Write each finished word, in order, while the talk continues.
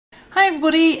Hi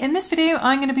everybody, in this video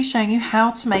I'm going to be showing you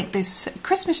how to make this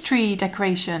Christmas tree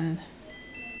decoration.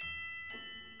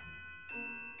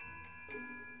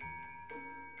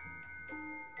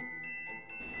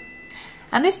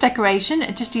 And this decoration,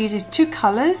 it just uses two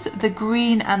colours, the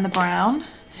green and the brown.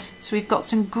 So we've got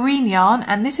some green yarn,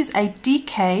 and this is a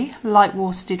DK light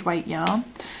worsted weight yarn.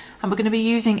 And we're going to be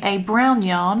using a brown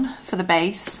yarn for the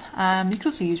base. You could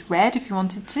also use red if you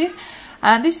wanted to.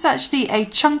 And this is actually a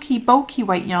chunky, bulky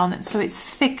weight yarn, so it's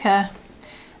thicker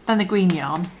than the green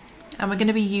yarn. And we're going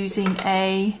to be using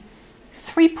a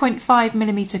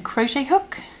 3.5mm crochet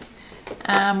hook.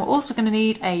 And we're also going to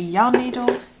need a yarn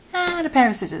needle and a pair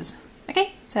of scissors.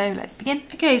 Okay, so let's begin.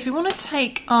 Okay, so we want to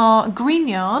take our green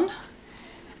yarn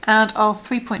and our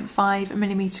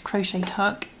 3.5mm crochet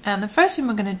hook. And the first thing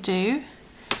we're going to do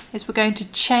is we're going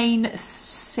to chain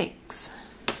 6.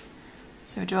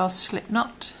 So we do our slip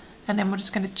knot. And then we're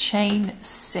just going to chain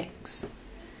 6.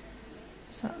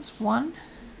 So that's 1,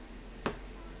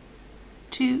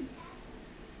 2,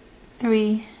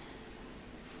 3,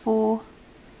 4,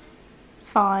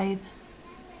 5,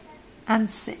 and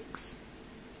 6.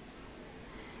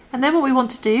 And then what we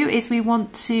want to do is we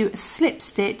want to slip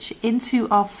stitch into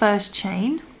our first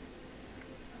chain.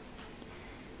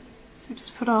 So we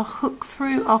just put our hook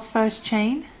through our first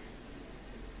chain,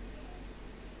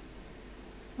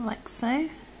 like so.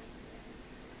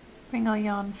 Bring our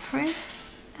yarn through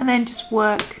and then just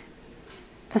work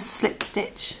a slip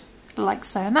stitch like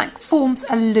so, and that forms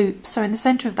a loop. So in the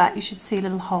centre of that you should see a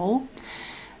little hole,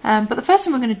 but the first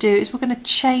thing we're going to do is we're going to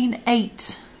chain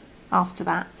 8 after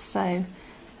that. So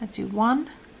let's do 1,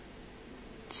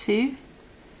 2,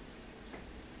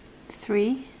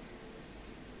 3,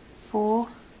 4,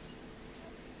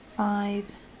 5,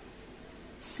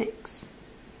 6,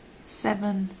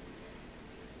 7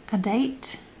 and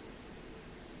 8.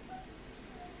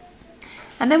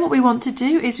 And then what we want to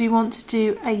do is we want to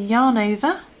do a yarn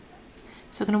over.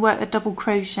 So we're going to work a double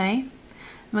crochet. And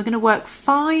we're going to work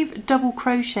 5 double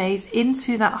crochets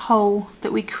into that hole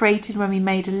that we created when we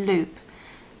made a loop.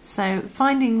 So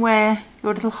finding where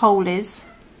your little hole is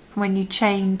from when you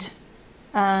chained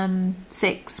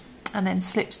 6 and then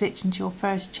slip stitch into your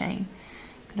first chain.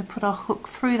 We're going to put our hook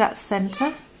through that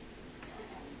centre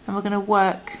and we're going to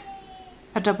work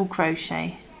a double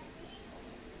crochet.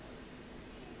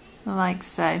 Like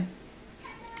so,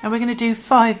 and we're going to do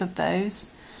 5 of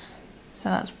those. So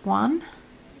that's 1,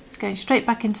 it's going straight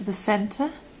back into the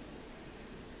centre,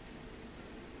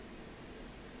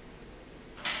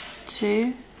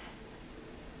 2,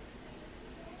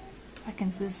 back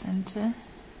into the centre,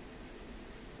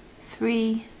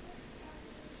 3,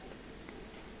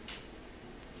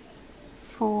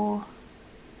 4,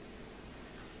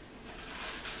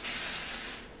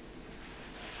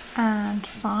 and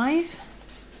 5.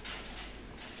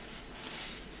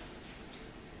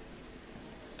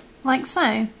 Like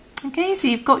so. Okay, so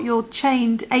you've got your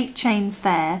chained 8 chains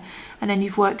there, and then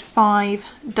you've worked 5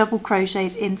 double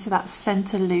crochets into that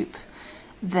centre loop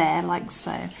there, like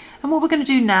so. And what we're going to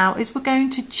do now is we're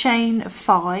going to chain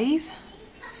 5.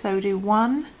 So we do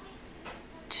 1,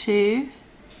 2,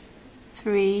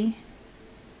 3,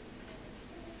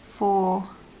 4,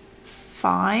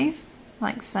 5,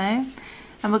 like so.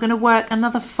 And we're going to work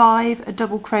another 5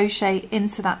 double crochet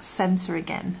into that centre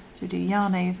again. So we do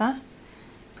yarn over.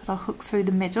 Put our hook through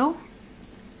the middle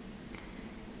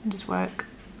and just work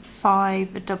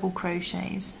 5 double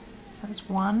crochets. So that's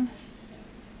 1,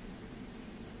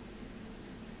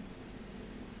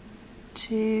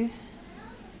 2,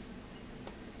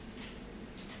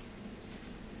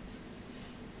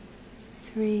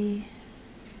 3,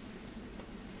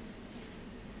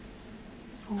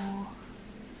 4,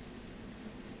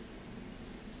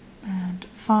 and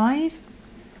 5.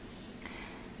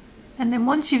 And then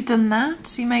once you've done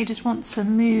that, you may just want to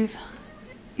move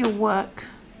your work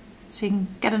so you can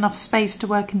get enough space to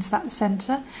work into that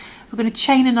centre. We're going to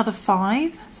chain another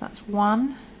 5, so that's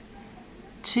 1,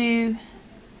 2,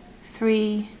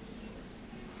 3,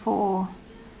 4,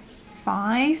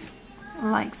 5,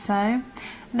 like so. And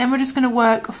then we're just going to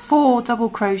work 4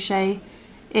 double crochet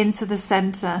into the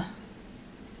centre.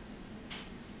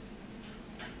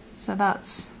 So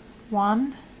that's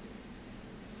 1,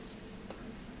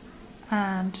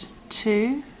 and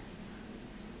 2,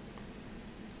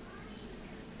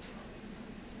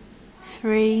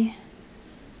 3,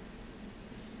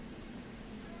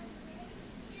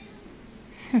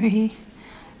 3,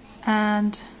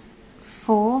 and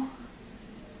 4.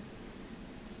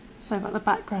 Sorry about the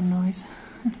background noise.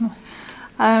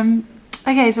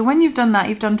 Okay, so when you've done that,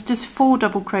 you've done just 4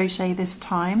 double crochet this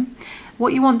time.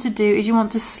 What you want to do is you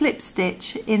want to slip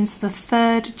stitch into the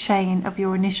 3rd chain of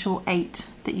your initial 8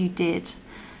 that you did.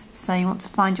 So you want to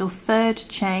find your 3rd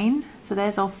chain. So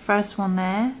there's our first one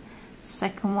there,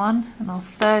 second one, and our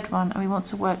 3rd one, and we want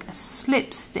to work a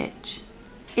slip stitch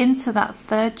into that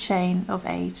 3rd chain of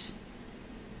 8.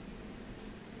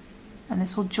 And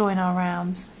this will join our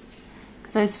rounds,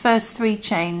 because those first 3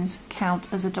 chains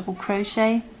count as a double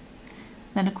crochet.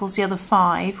 Then of course the other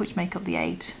 5, which make up the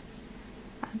 8,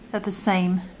 are the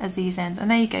same as these ends. And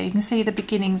there you go, you can see the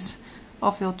beginnings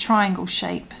of your triangle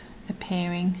shape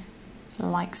appearing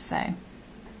like so.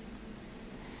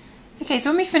 Okay,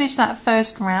 so when we finish that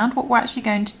first round, what we're actually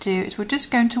going to do is we're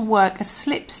just going to work a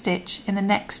slip stitch in the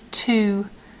next 2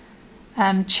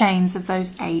 chains of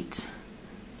those 8.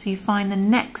 So you find the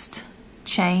next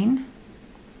chain.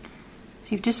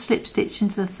 So you've just slip stitched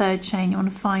into the 3rd chain. You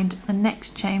want to find the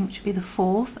next chain, which would be the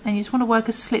 4th, and you just want to work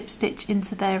a slip stitch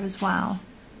into there as well,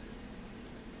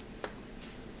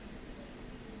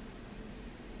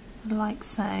 like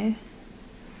so.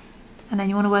 And then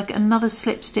you want to work another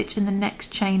slip stitch in the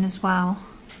next chain as well,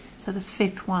 so the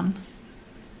 5th one.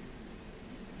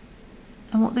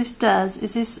 And what this does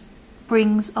is this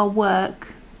brings our work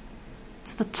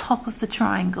to the top of the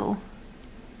triangle.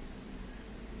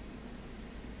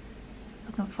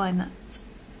 I can find that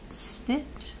stitch.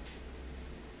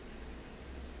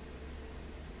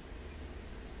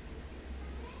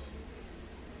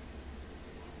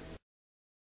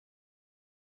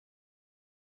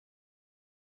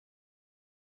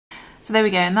 So there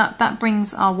we go, and that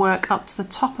brings our work up to the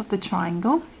top of the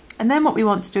triangle. And then what we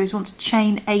want to do is we want to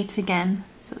chain 8 again.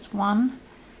 So it's 1,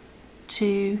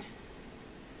 2,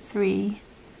 3,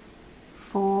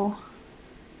 4,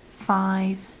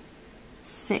 5,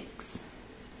 6,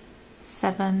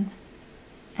 7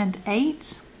 and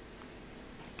 8.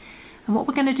 And what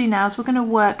we're going to do now is we're going to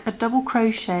work a double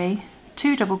crochet,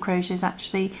 2 double crochets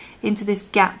actually, into this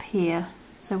gap here.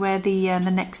 So where the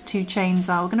next 2 chains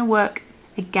are, we're going to work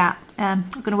a gap.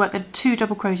 We're going to work 2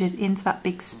 double crochets into that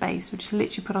big space. We just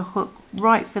literally put a hook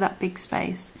right for that big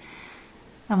space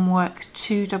and work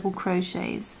 2 double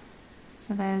crochets.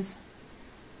 So there's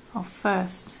our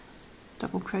first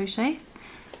double crochet,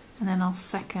 and then our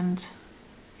second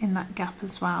in that gap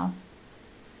as well.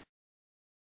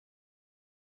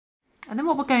 And then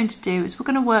what we're going to do is we're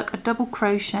going to work a double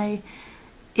crochet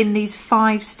in these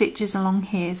 5 stitches along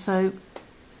here, so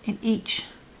in each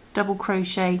double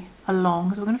crochet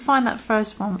along. So we're going to find that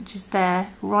first one, which is there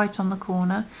right on the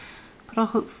corner, put our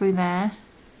hook through there,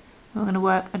 and we're going to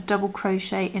work a double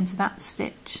crochet into that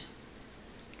stitch,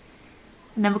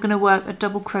 and then we're going to work a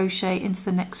double crochet into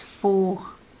the next 4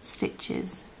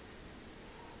 stitches.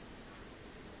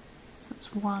 So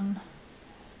it's 1,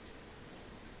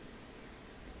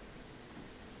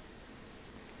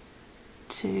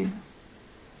 2,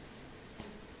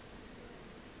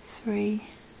 3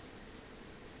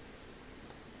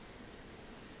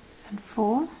 and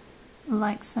 4,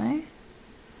 like so.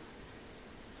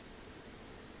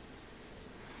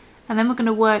 And then we're going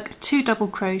to work 2 double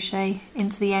crochet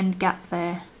into the end gap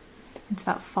there, into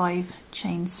that 5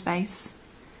 chain space.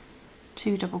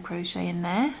 2 double crochet in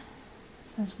there.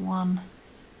 So there's 1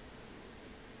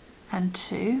 and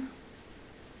 2.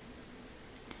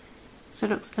 So it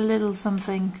looks a little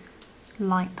something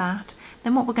like that.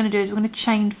 Then what we're going to do is we're going to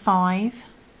chain 5.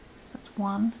 So that's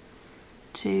 1,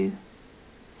 2,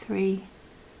 3,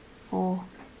 4,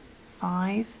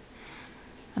 5.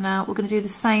 And now we're going to do the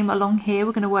same along here.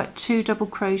 We're going to work 2 double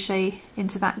crochet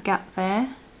into that gap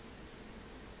there.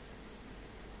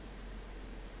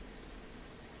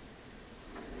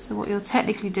 So what you're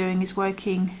technically doing is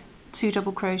working 2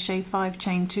 double crochet, 5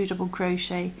 chain, 2 double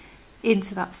crochet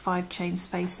into that 5 chain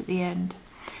space at the end.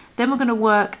 Then we're going to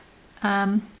work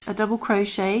a double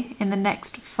crochet in the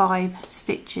next 5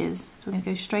 stitches. So we're going to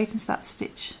go straight into that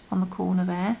stitch on the corner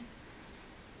there,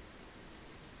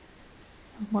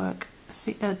 work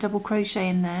a double crochet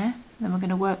in there, then we're going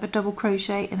to work a double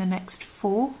crochet in the next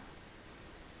 4,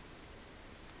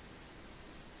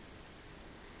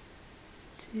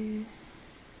 2,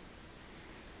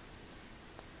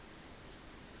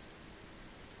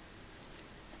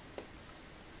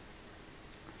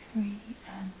 3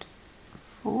 and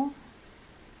 4.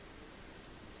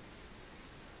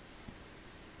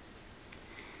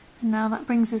 And now that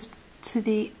brings us to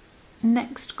the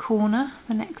next corner,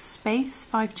 the next space,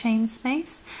 5 chain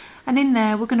space, and in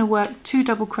there we're going to work 2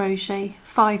 double crochet,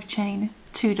 5 chain,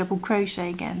 2 double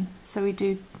crochet again. So we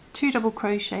do 2 double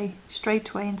crochet straight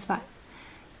away into that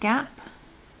gap.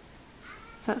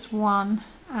 So that's 1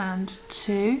 and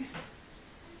 2.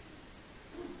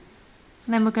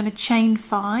 and then we're going to chain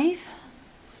 5.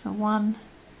 So 1,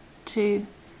 2,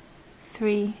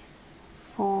 3,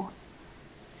 4,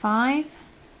 5.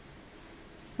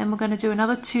 Then we're going to do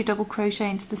another 2 double crochet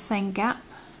into the same gap.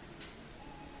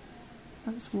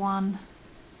 So that's 1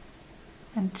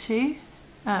 and 2,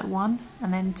 1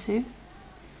 and then 2.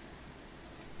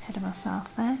 Ahead of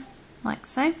myself there, like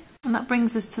so. And that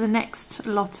brings us to the next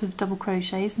lot of double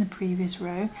crochets in the previous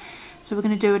row. So we're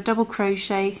going to do a double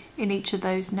crochet in each of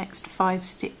those next 5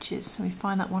 stitches. So we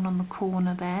find that one on the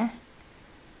corner there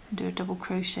and do a double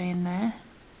crochet in there.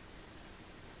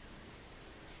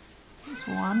 So that's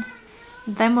 1.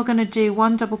 Then we're going to do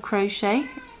 1 double crochet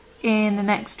in the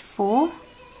next 4.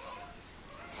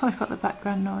 Sorry about the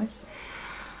background noise.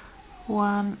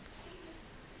 1,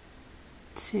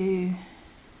 2,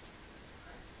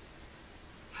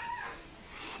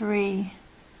 3,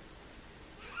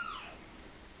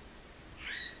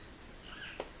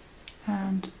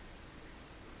 and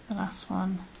the last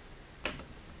one,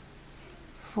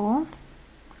 4.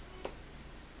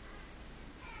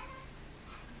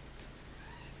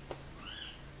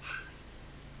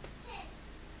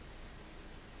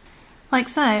 Like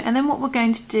so. And then what we're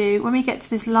going to do when we get to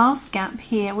this last gap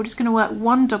here, we're just going to work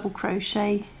 1 double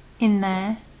crochet in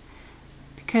there,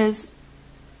 because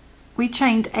we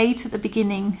chained 8 at the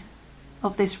beginning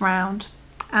of this round,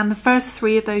 and the first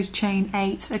 3 of those chain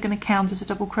 8 are going to count as a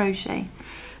double crochet.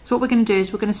 So what we're going to do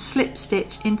is we're going to slip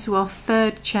stitch into our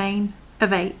 3rd chain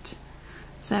of 8.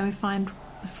 So we find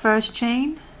the 1st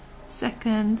chain,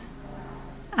 2nd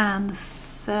and the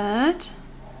 3rd.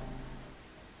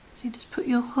 So you just put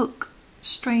your hook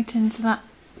straight into that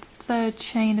 3rd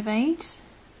chain of 8.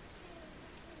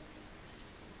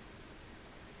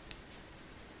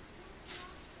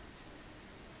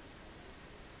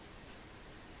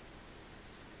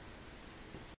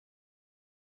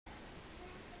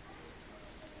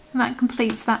 And that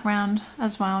completes that round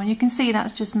as well, and you can see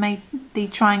that's just made the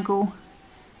triangle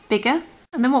bigger.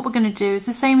 And then what we're going to do is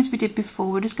the same as we did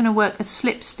before. We're just going to work a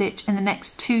slip stitch in the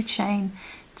next 2 chain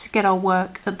to get our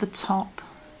work at the top.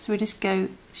 So we just go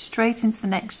straight into the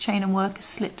next chain and work a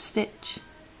slip stitch.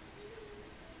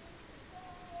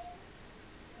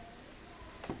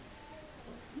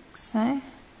 Like so.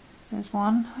 So there's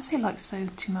 1. I say like so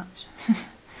too much.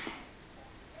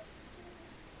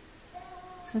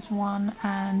 So there's 1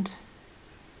 and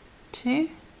 2.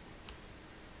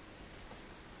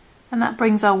 And that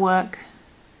brings our work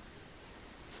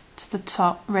to the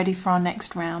top, ready for our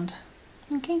next round.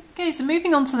 Okay, so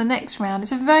moving on to the next round,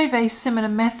 it's a very similar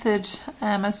method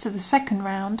as to the second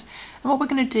round. And what we're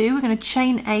going to do, we're going to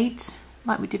chain 8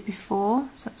 like we did before.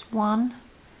 So that's 1,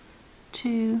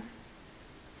 2,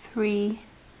 3,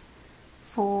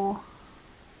 4,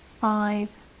 5,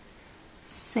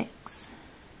 6,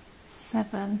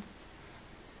 7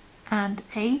 and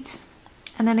 8.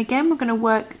 And then again we're going to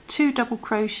work 2 double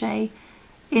crochet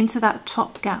into that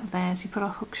top gap there. So you put our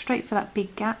hook straight for that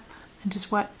big gap and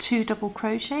just work 2 double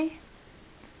crochet.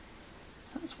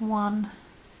 So that's 1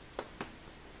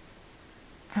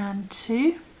 and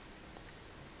 2.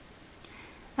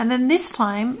 And then this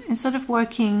time, instead of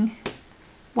working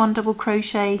 1 double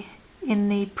crochet in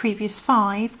the previous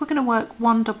 5, we're going to work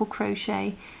 1 double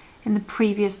crochet in the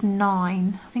previous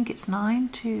 9. I think it's 9,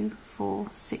 2, 4,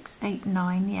 6, 8,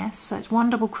 9, yes. So it's 1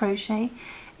 double crochet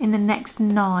in the next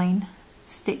 9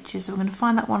 stitches. So we're going to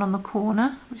find that one on the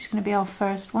corner, which is going to be our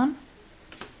first one.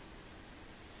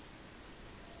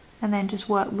 And then just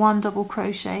work 1 double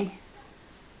crochet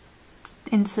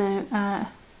into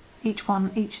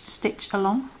each stitch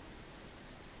along.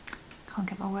 Can't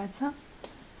get my words up.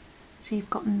 So you've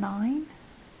got 9,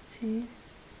 2,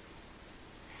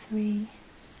 3,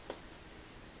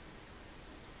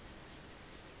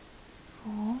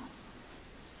 4,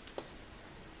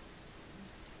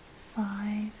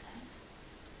 5,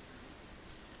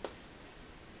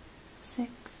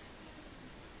 6,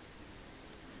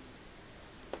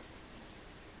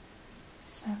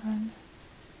 7,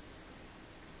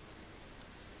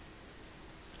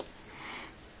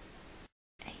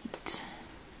 8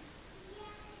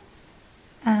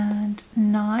 and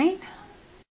 9,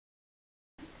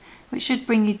 which should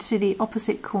bring you to the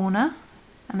opposite corner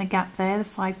and the gap there, the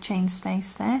 5 chain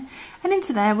space there. And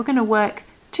into there we're going to work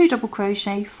 2 double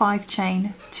crochet, 5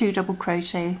 chain, 2 double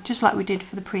crochet, just like we did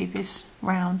for the previous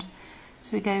round.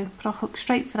 So we go put our hook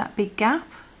straight for that big gap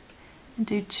and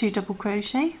do 2 double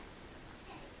crochet.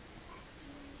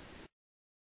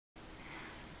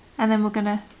 And then we're going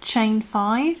to chain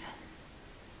 5,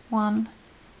 1,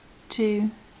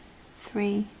 2,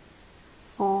 3,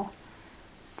 4,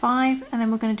 5, and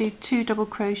then we're going to do 2 double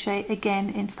crochet again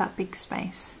into that big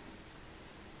space.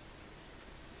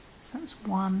 So that's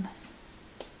 1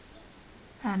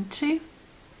 and 2,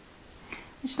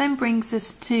 which then brings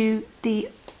us to the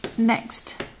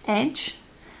next edge.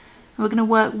 And we're going to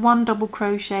work 1 double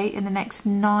crochet in the next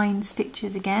 9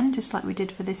 stitches again, just like we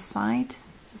did for this side.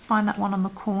 So find that one on the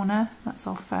corner, that's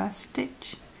our first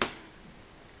stitch,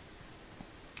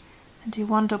 and do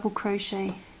 1 double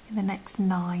crochet in the next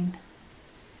 9.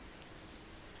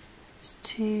 So it's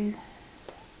 2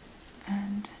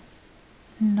 and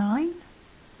 9,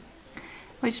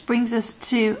 which brings us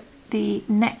to the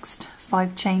next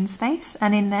 5 chain space,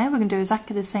 and in there we're going to do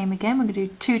exactly the same again. We're going to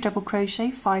do 2 double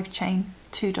crochet, 5 chain,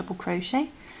 2 double crochet.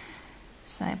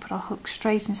 So put our hook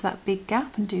straight into that big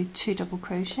gap and do 2 double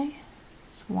crochet.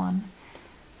 It's 1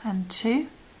 and 2.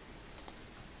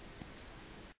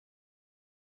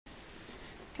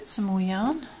 Get some more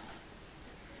yarn,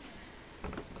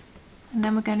 and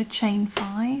then we're going to chain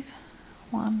 5.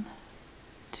 1,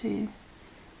 2,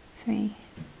 3,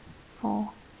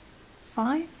 4,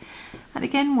 5, and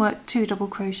again work 2 double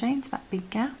crochet into that big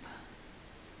gap.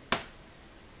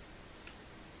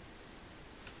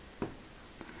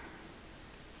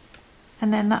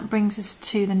 And then that brings us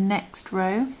to the next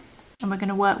row, and we're going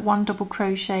to work 1 double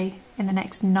crochet in the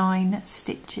next 9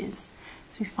 stitches.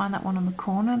 So we find that one on the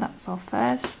corner, that's our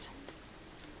first,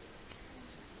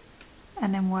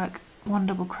 and then work 1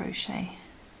 double crochet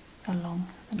along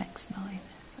the next 9.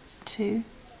 So that's 2,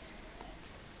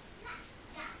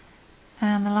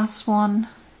 and the last one,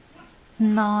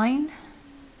 9,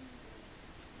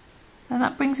 and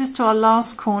that brings us to our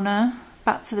last corner,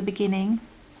 back to the beginning.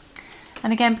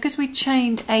 And again, because we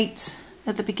chained 8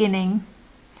 at the beginning,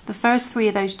 the first 3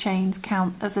 of those chains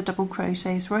count as a double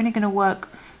crochet, so we're only going to work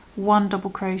 1 double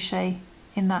crochet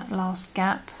in that last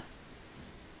gap,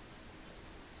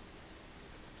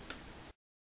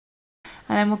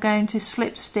 and then we're going to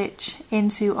slip stitch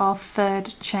into our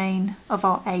 3rd chain of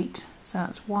our 8. So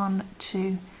that's 1,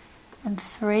 2 and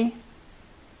 3.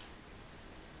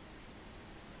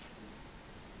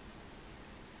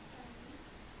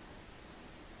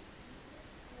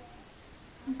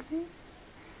 Okay.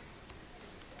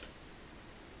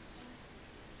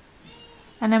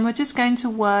 And then we're just going to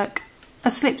work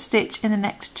a slip stitch in the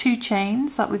next 2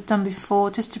 chains like we've done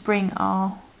before, just to bring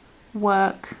our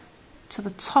work to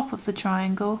the top of the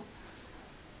triangle,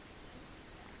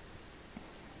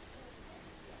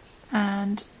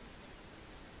 and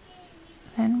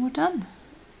then we're done.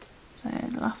 So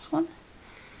the last one.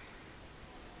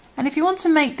 And if you want to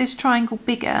make this triangle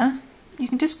bigger, you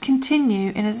can just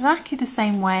continue in exactly the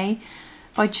same way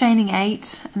by chaining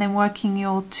 8 and then working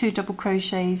your 2 double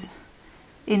crochets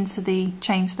into the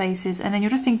chain spaces, and then you're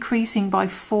just increasing by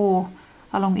 4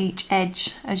 along each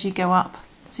edge as you go up.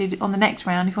 So on the next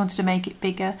round, if you wanted to make it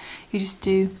bigger, you just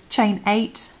do chain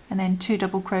 8 and then 2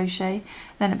 double crochet,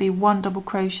 then it'd be 1 double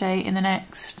crochet in the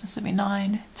next, so it'd be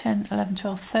 9, 10, 11,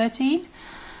 12, 13,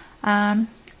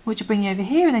 which will bring you over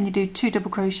here, and then you do 2 double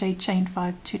crochet, chain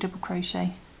 5, 2 double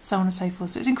crochet, so on and so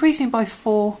forth. So it's increasing by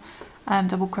 4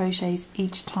 double crochets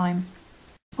each time.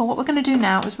 Well, what we're going to do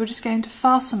now is we're just going to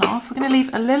fasten off. We're going to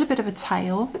leave a little bit of a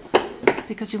tail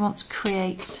because we want to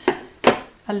create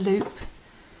a loop,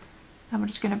 and we're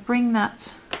just going to bring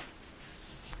that,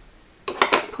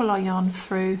 pull our yarn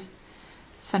through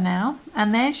for now,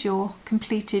 and there's your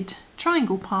completed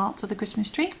triangle part of the Christmas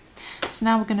tree. So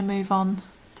now we're going to move on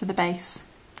to the base.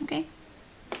 Okay,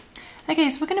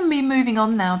 so we're going to be moving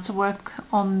on now to work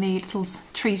on the little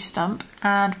tree stump,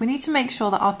 and we need to make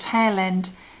sure that our tail end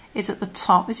is at the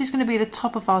top. This is going to be the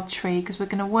top of our tree because we're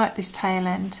going to work this tail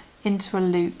end into a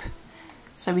loop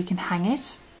so we can hang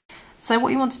it. So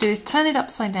what you want to do is turn it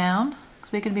upside down,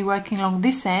 because we're going to be working along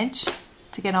this edge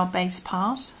to get our base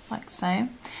part, like so.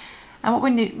 And what we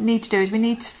need to do is we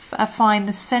need to find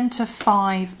the center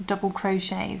 5 double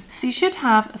crochets. So you should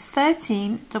have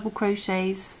 13 double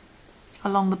crochets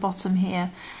along the bottom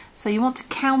here. So you want to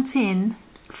count in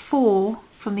 4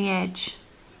 from the edge.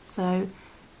 So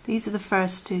these are the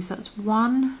first 2. So that's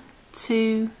 1,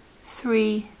 2,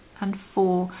 3 and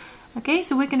 4. Okay,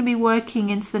 so we're going to be working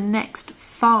into the next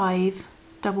 5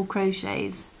 double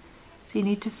crochets. So you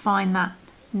need to find that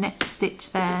next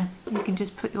stitch there. You can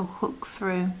just put your hook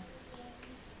through.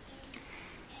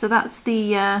 So that's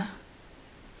the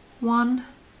 1,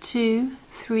 2,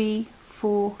 3,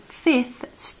 4, 5th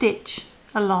stitch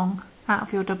along out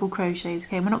of your double crochets.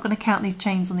 Okay, we're not going to count these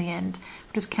chains on the end,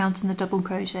 we're just counting the double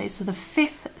crochets. So the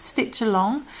 5th stitch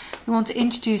along, we want to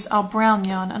introduce our brown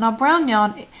yarn, and our brown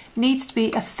yarn needs to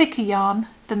be a thicker yarn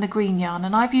than the green yarn,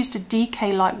 and I've used a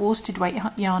DK light worsted weight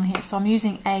yarn here, so I'm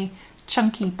using a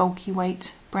chunky bulky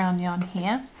weight brown yarn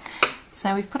here.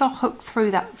 So we've put our hook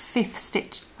through that 5th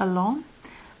stitch along,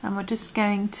 and we're just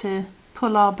going to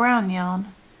pull our brown yarn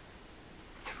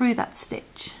through that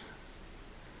stitch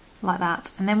like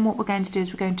that, and then what we're going to do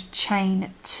is we're going to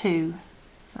chain 2.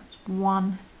 So that's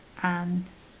 1 and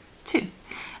 2, and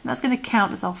that's going to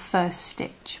count as our first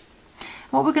stitch.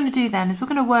 What we're going to do then is we're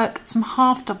going to work some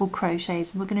half double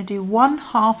crochets, and we're going to do 1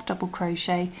 half double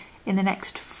crochet in the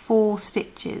next 4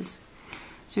 stitches.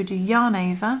 So we do yarn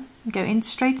over, go in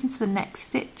straight into the next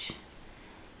stitch,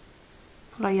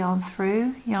 pull our yarn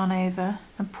through, yarn over,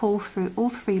 and pull through all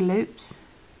 3 loops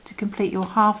to complete your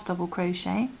half double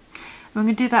crochet. And we're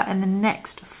going to do that in the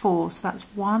next 4, so that's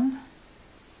 1,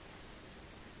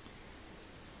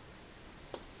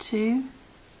 2,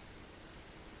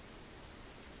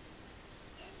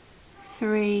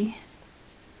 3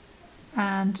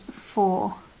 and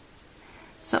 4.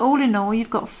 So all in all you've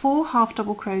got 4 half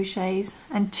double crochets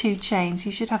and 2 chains.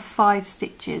 You should have 5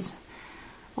 stitches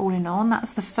all in all, and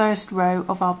that's the first row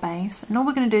of our base. And all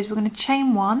we're going to do is we're going to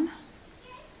chain 1,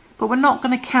 but we're not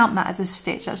going to count that as a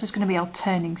stitch, that's just going to be our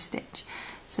turning stitch.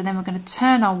 So then we're going to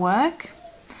turn our work,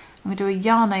 I'm going to do a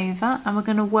yarn over, and we're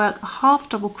going to work a half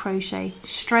double crochet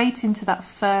straight into that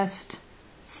first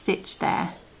stitch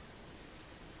there.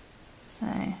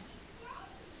 So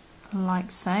like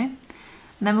so, and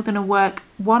then we're going to work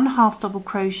 1 half double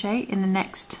crochet in the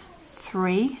next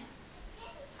 3.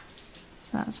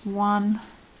 So that's 1,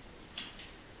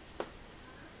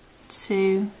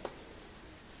 2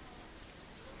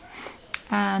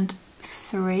 and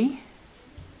 3,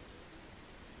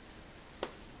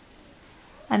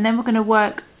 and then we're going to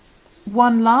work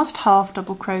 1 last half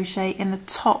double crochet in the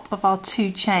top of our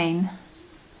 2 chain,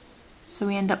 so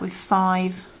we end up with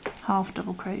 5 half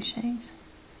double crochets.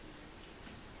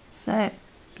 So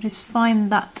just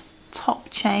find that top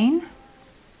chain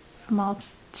from our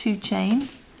 2 chain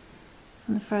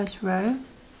from the first row.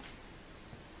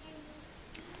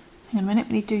 Hang on a minute,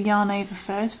 we need to do yarn over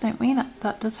first, don't we?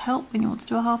 That does help when you want to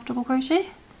do a half double crochet.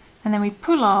 And then we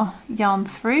pull our yarn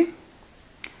through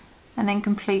and then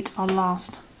complete our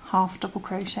last half double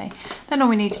crochet. Then all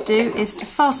we need to do is to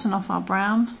fasten off our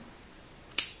brown,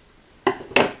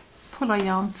 pull our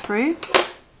yarn through,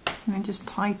 and then just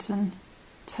tighten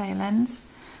tail ends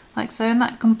like so, and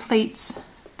that completes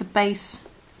the base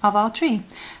of our tree.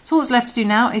 So all that's left to do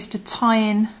now is to tie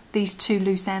in these 2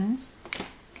 loose ends.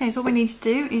 Okay, so what we need to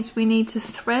do is we need to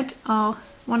thread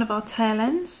one of our tail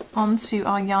ends onto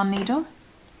our yarn needle.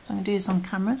 So I'm going to do this on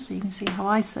camera so you can see how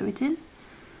I sew it in,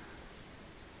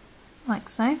 like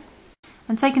so.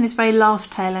 And taking this very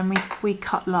last tail end we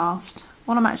cut last,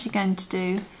 what I'm actually going to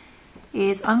do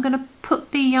is I'm going to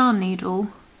put the yarn needle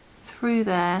through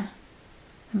there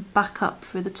and back up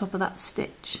through the top of that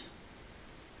stitch,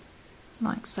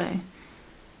 like so, and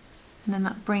then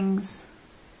that brings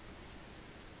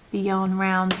the yarn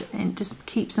round and just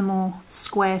keeps a more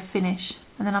square finish.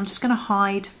 And then I'm just going to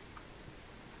hide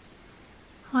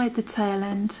the tail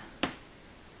end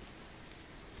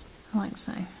like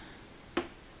so,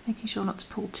 making sure not to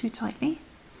pull too tightly,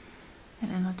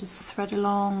 and then I'll just thread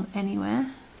along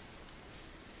anywhere.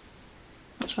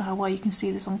 Not sure how well you can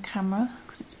see this on camera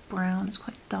because it's brown, it's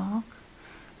quite dark.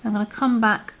 I'm going to come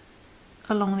back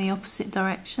along the opposite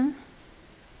direction,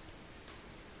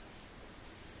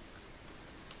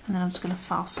 and then I'm just going to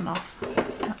fasten off.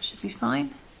 That should be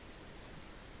fine.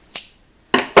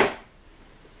 That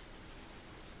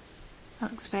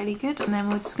looks fairly good, and then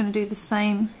we're just going to do the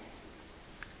same.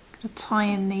 Going to tie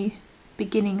in the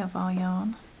beginning of our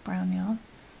yarn, brown yarn,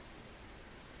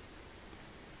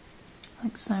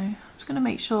 like so. I'm just going to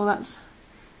make sure that's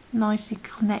nicely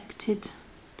connected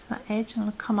to that edge. I'm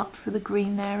going to come up through the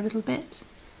green there a little bit,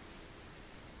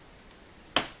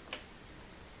 and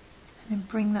then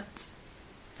bring that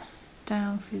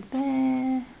down through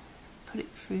there, put it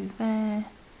through there.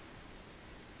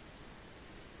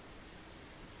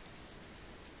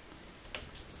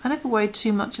 I never worry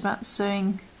too much about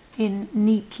sewing in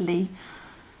neatly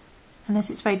unless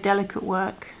it's very delicate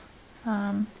work.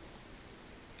 You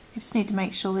just need to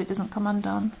make sure that it doesn't come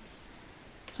undone.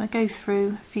 So I go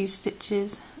through a few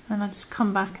stitches and I just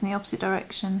come back in the opposite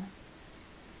direction.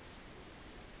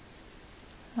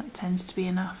 That tends to be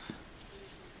enough.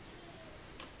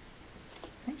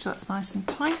 Make sure it's nice and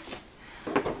tight,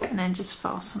 and then just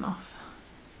fasten off.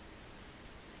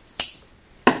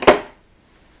 There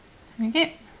we go.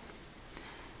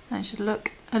 That should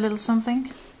look a little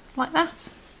something like that.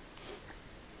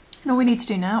 And all we need to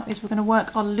do now is we're going to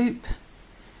work our loop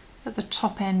at the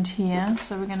top end here.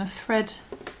 So we're going to thread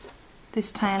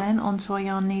this tail end onto our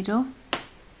yarn needle,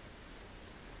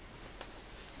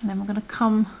 and then we're going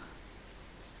to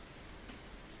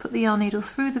put the yarn needle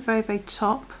through the very, very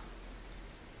top,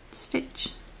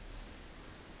 stitch,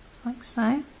 like so.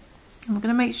 And I'm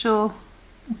going to make sure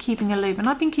I'm keeping a loop, and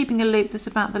I've been keeping a loop that's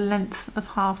about the length of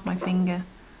half my finger,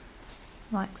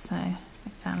 like so.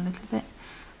 Back down a little bit.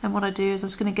 And what I do is I'm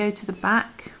just going to go to the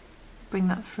back, bring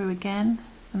that through again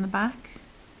from the back,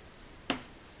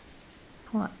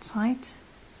 pull that tight.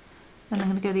 Then I'm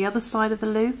going to go the other side of the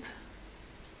loop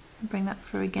and bring that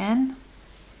through again.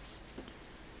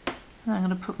 And I'm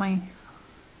going to put my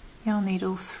yarn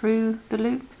needle through the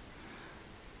loop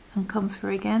and come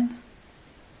through again.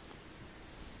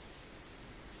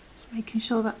 Just making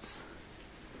sure that's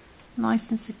nice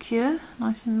and secure,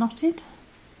 nice and knotted.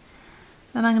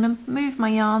 Then I'm going to move my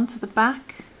yarn to the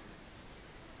back.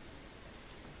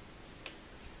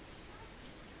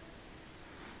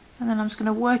 And then I'm just going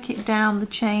to work it down the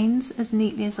chains as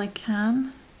neatly as I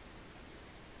can,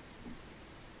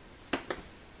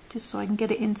 just so I can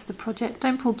get it into the project.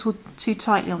 Don't pull too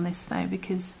tightly on this though,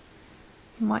 because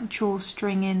you might draw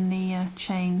string in the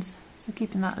chains, so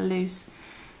keeping that loose.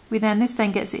 This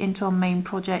then gets it into our main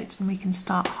project, and we can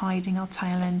start hiding our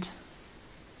tail end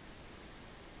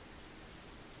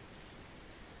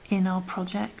in our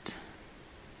project.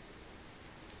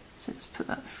 So let's put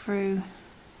that through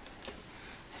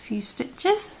a few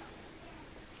stitches.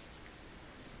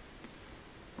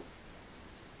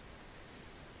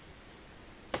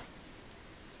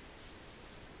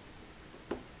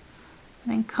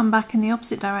 And then come back in the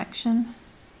opposite direction.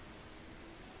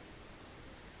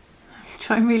 I'm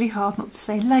trying really hard not to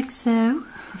say like so.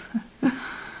 There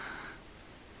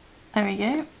we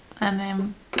go. And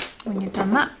then when you've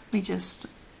done that, we just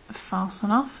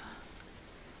fasten off,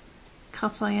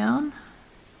 cut our yarn,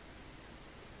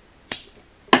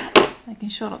 making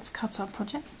sure not to cut our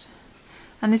project.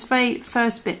 And this very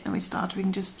first bit that we started, we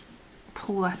can just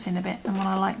pull that in a bit, and what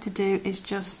I like to do is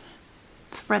just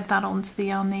thread that onto the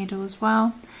yarn needle as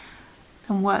well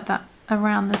and work that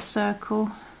around the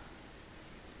circle,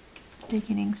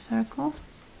 beginning circle,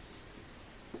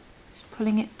 just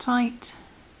pulling it tight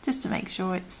just to make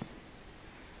sure it's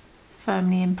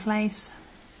firmly in place.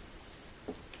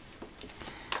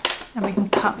 And we can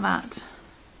cut that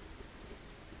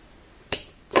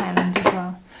tail end as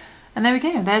well. And there we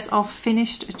go, there's our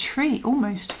finished tree,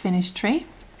 almost finished tree.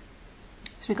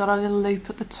 So we've got our little loop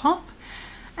at the top.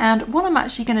 And what I'm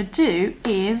actually going to do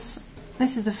is,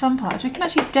 this is the fun part, is we can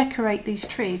actually decorate these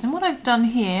trees. And what I've done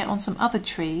here on some other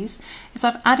trees is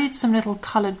I've added some little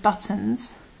coloured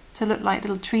buttons to look like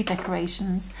little tree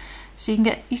decorations. So you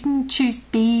can choose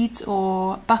beads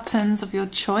or buttons of your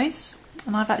choice.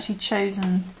 And I've actually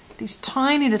chosen these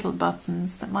tiny little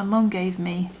buttons that my mum gave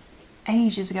me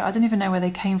ages ago. I don't even know where they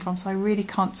came from, so I really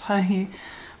can't tell you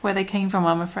where they came from,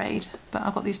 I'm afraid. But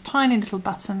I've got these tiny little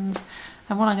buttons,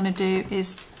 and what I'm going to do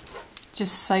is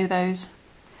just sew those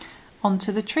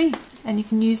onto the tree. And you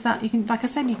can use that, like I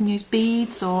said, you can use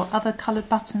beads or other coloured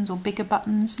buttons or bigger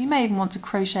buttons. You may even want to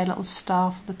crochet a little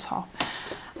star for the top.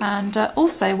 And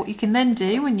also what you can then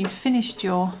do when you've finished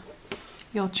your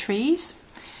trees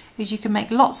is you can make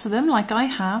lots of them like I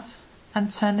have and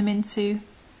turn them into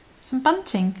some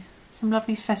bunting, some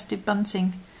lovely festive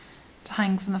bunting to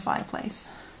hang from the fireplace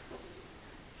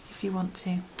if you want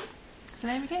to. So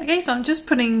there we go. Okay, so I'm just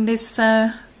putting this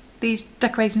these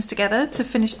decorations together to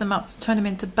finish them up, to turn them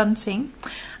into bunting.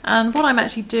 And what I'm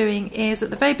actually doing is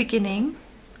at the very beginning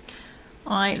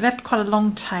I left quite a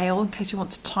long tail in case you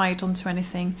want to tie it onto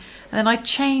anything, and then I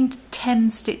chained 10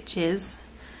 stitches,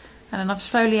 and then I've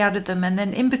slowly added them, and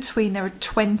then in between there are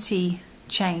 20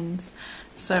 chains.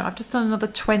 So I've just done another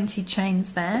 20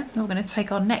 chains there. Now we're going to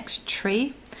take our next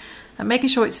tree and making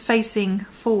sure it's facing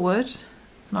forward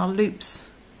and our loops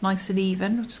nice and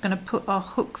even. We're just going to put our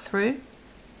hook through,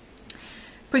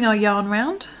 bring our yarn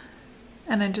round,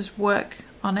 and then just work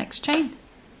our next chain.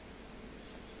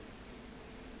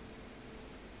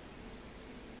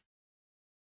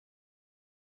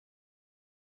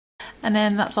 And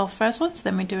then that's our first one, so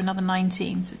then we do another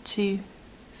 19. So 2,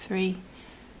 3,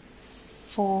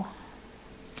 4,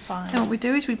 5. Then what we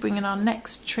do is we bring in our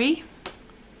next tree,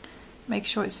 make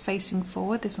sure it's facing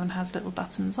forward. This one has little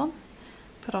buttons on.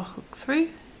 Put our hook through,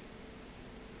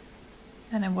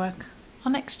 and then work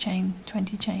our next chain,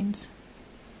 20 chains.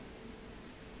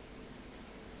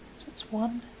 So it's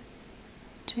 1,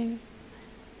 2,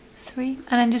 3,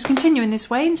 and then just continue in this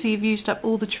way until you've used up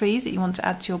all the trees that you want to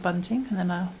add to your bunting, and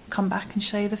then I'll come back and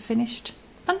show you the finished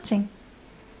bunting.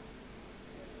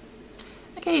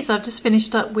 Okay, so I've just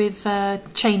finished up with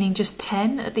chaining just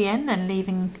 10 at the end, then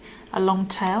leaving a long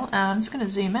tail. I'm just going to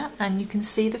zoom out and you can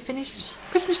see the finished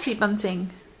Christmas tree bunting.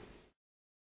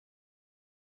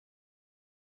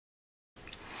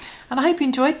 And I hope you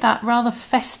enjoyed that rather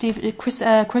festive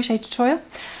crochet tutorial.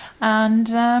 And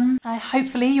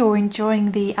hopefully you're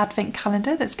enjoying the advent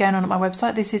calendar that's going on at my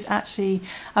website. This is actually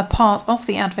a part of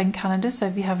the advent calendar, so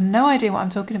if you have no idea what I'm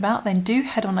talking about, then do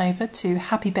head on over to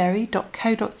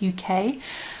happyberry.co.uk,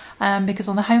 because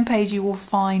on the homepage you will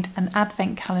find an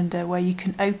advent calendar where you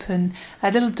can open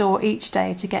a little door each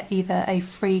day to get either a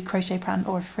free crochet pattern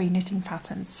or a free knitting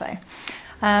pattern. So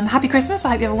happy Christmas, I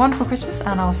hope you have a wonderful Christmas,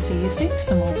 and I'll see you soon for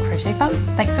some more crochet fun.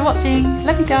 Thanks for watching,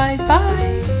 love you guys,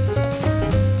 bye!